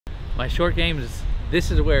My short game is, this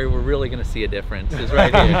is where we're really going to see a difference, is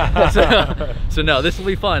right here. So no, this will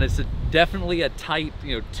be fun. It's definitely a tight,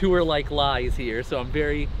 tour-like lies here. So I'm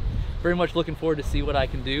very much looking forward to see what I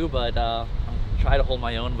can do, but I'll try to hold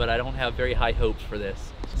my own, but I don't have very high hopes for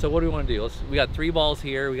this. So what do we want to do? We got 3 balls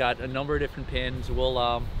here. We got a number of different pins.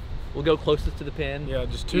 We'll go closest to the pin. Yeah,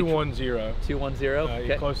 just 2-1-0. 2-1-0. Okay.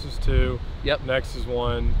 Your closest 2. Yep. Next is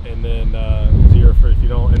 1, and then 0 for if you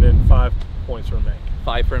don't, and then 5 points for a make.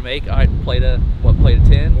 5 for a make. All right, play to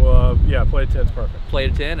 10. Well, yeah, play to 10's perfect. Play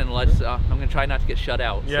to 10, and let's. I'm gonna try not to get shut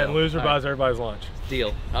out. Yeah, and loser buys everybody's lunch.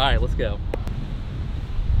 Deal. All right, let's go.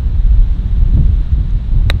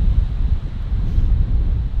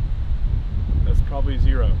 That's probably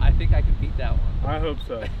 0. I think I can beat that one. I hope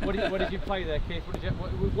so. What did you play there, Keith?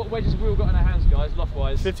 What wedges have we all got in our hands, guys,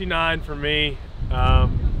 loft-wise? 59 for me.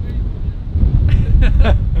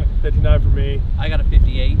 59 for me. I got a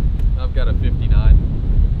 58. I've got a 59.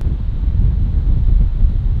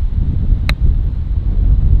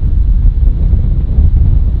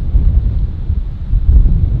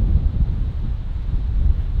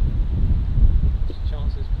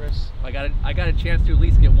 Chances, Chris. I got a chance to at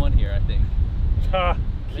least get one here, I think.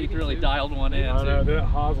 Keith really dialed one in. I know,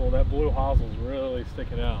 that blue hossel's really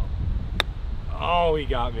sticking out. Oh, he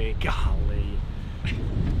got me. Golly.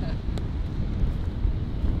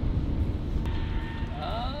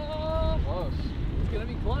 Close. It's gonna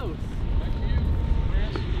be close. Thank you,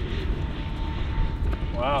 Chris.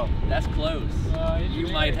 Wow. That's close. You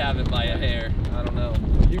might have it by a hair. I don't know.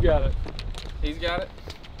 You got it. He's got it.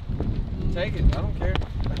 Take it. I don't care.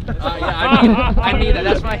 Yeah, I need it.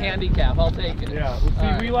 That's my handicap. I'll take it. Yeah.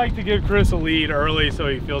 See, we like to give Chris a lead early so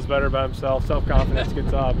he feels better about himself. Self-confidence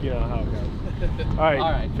gets up. You know how it goes.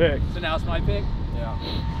 All right. Pick. So now it's my pick? Yeah.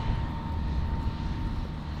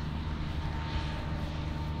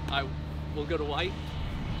 We'll go to white.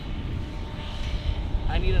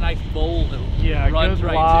 I need a nice bowl that runs good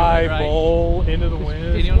right live to it, right? bowl into the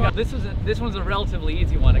wind. This one's a relatively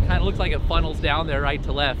easy one. It kind of looks like it funnels down there right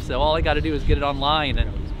to left. So all I got to do is get it online, and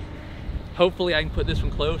hopefully I can put this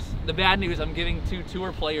one close. The bad news, I'm giving 2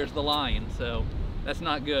 tour players the line, so that's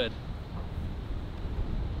not good.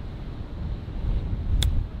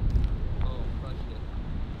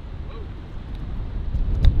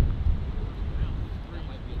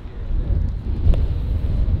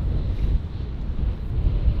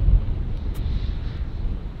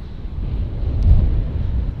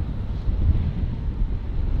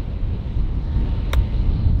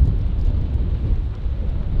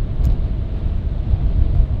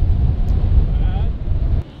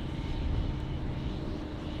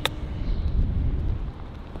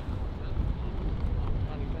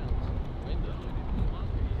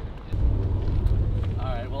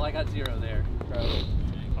 I got 0 there.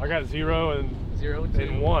 I got 0 and 0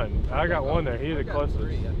 and 1. I got 1 there. He's the closest.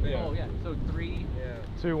 3, Oh yeah. So 3. Yeah.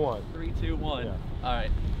 2-1. 3, 2, 1. Yeah. All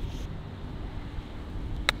right.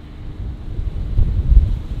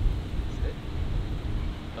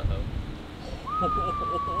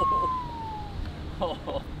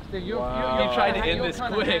 Uh-oh. Steve, you tried to end this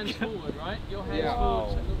quick. Hands forward, right? Your hands Wow,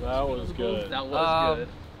 forward. that was good. That was good.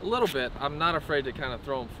 A little bit. I'm not afraid to kind of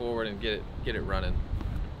throw them forward and get it running.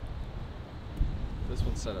 This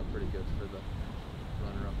one's set up pretty good for the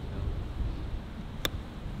runner up the hill.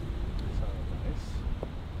 Nice.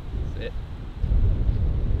 That's it.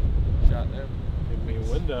 Shot there. Give me a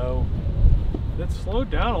window. That slowed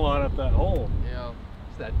down a lot up that hole. Yeah.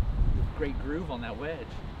 It's that great groove on that wedge.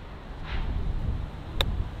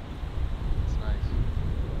 It's nice.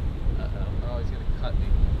 Uh-oh. Oh, he's gonna cut me.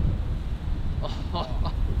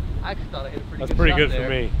 Oh, I thought I hit a pretty That's good pretty shot good there. for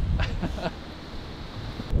me.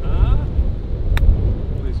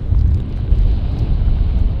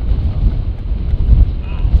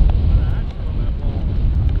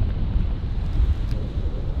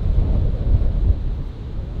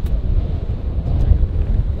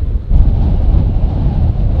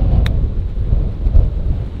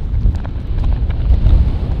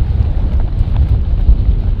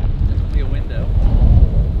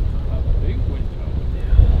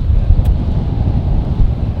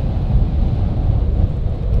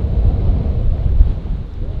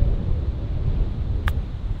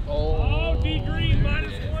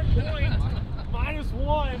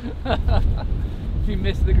 If you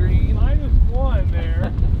missed the green. -1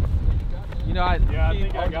 there. You know, I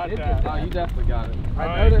think I got that. Oh, you definitely got it. I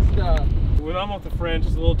Right. noticed. When I'm off the fringe,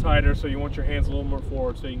 it's a little tighter, so you want your hands a little more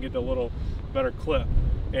forward so you can get the little better clip.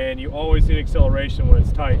 And you always need acceleration when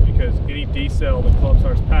it's tight, because any decel, the club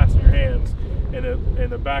starts passing your hands, and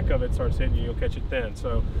the back of it starts hitting you. You'll catch it thin.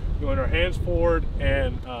 So you want our hands forward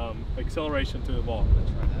and acceleration to the ball.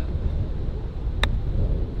 Let's try that.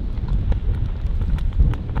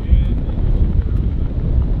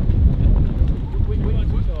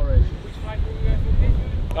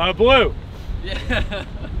 Blue. Yeah.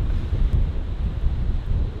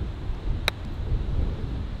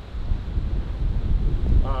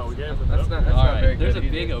 Oh, we gave it. That's not All right, very there's good a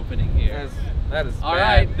either. big opening here. That is All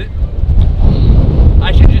bad. right.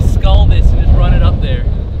 I should just scull this and just run it up there.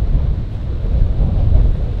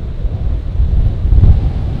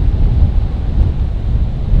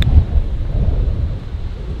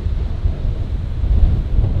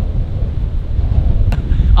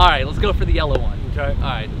 All right, let's go for the yellow one. Okay. All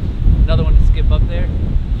right, another one to skip up there.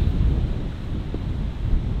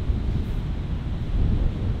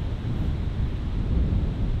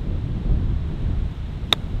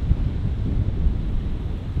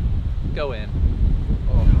 Go in.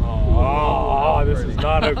 Oh, this pretty. is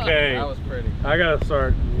not okay. That was pretty. I gotta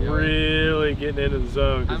start really getting into the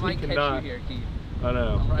zone I because might he catch cannot. you here, Keith. I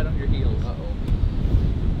know. I'm right on your heels. Uh-oh.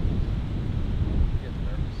 Getting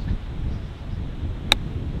nervous.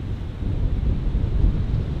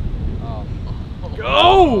 Oh.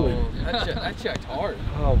 Go! That checked hard.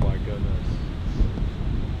 Oh my goodness.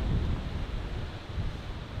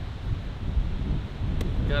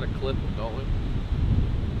 Got a clip him, don't we?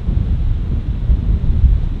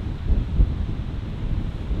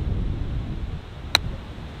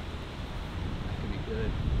 That could be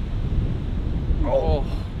good. Oh,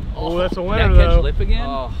 oh, that's a Did winner that catch though. lip again?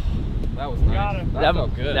 Oh, that was nice. Got it. That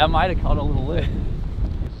felt good. That might have caught a little lip.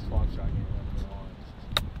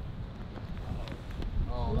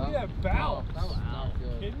 Oh, Look at that bounce. That was not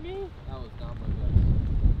good. Kidding me? That was not my good.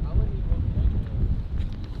 I wouldn't even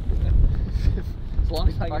As long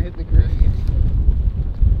as if I hit the green.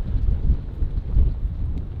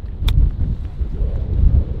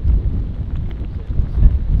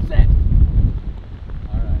 Set.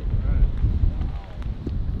 All right.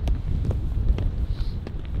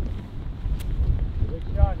 Big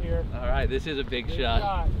shot here. All right, this is a big Big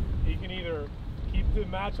shot. You can either keep the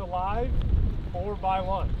match alive or buy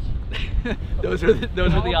lunch. those are the All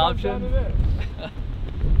comes down to options. this.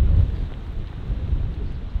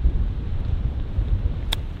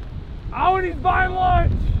 Oh, and he's buying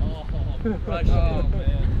lunch! Oh, crushed Oh, it.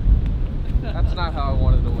 man. That's not how I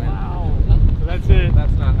wanted to win. Wow. So that's it.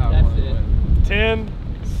 That's not how I That's wanted it. to win. 10,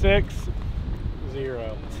 6,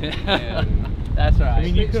 0. That's right. I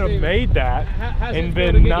mean, you could have Steven, made that how's it and feel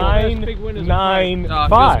to been get your first big 9, win as a 9, No, it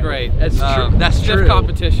 5. feels great. That's true. That's stiff true.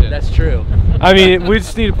 competition. That's true. I mean, we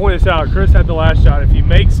just need to point this out. Chris had the last shot. If he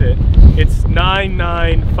makes it, it's 9,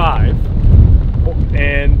 9, 5.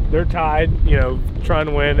 And they're tied, you know, trying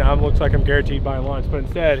to win. Looks like I'm guaranteed buying lunch, but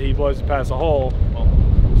instead he blows to pass a hole.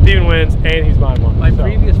 Steven wins, and he's buying lunch. My So.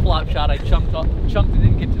 previous flop shot, I chunked it,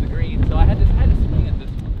 didn't get to the green, so I had to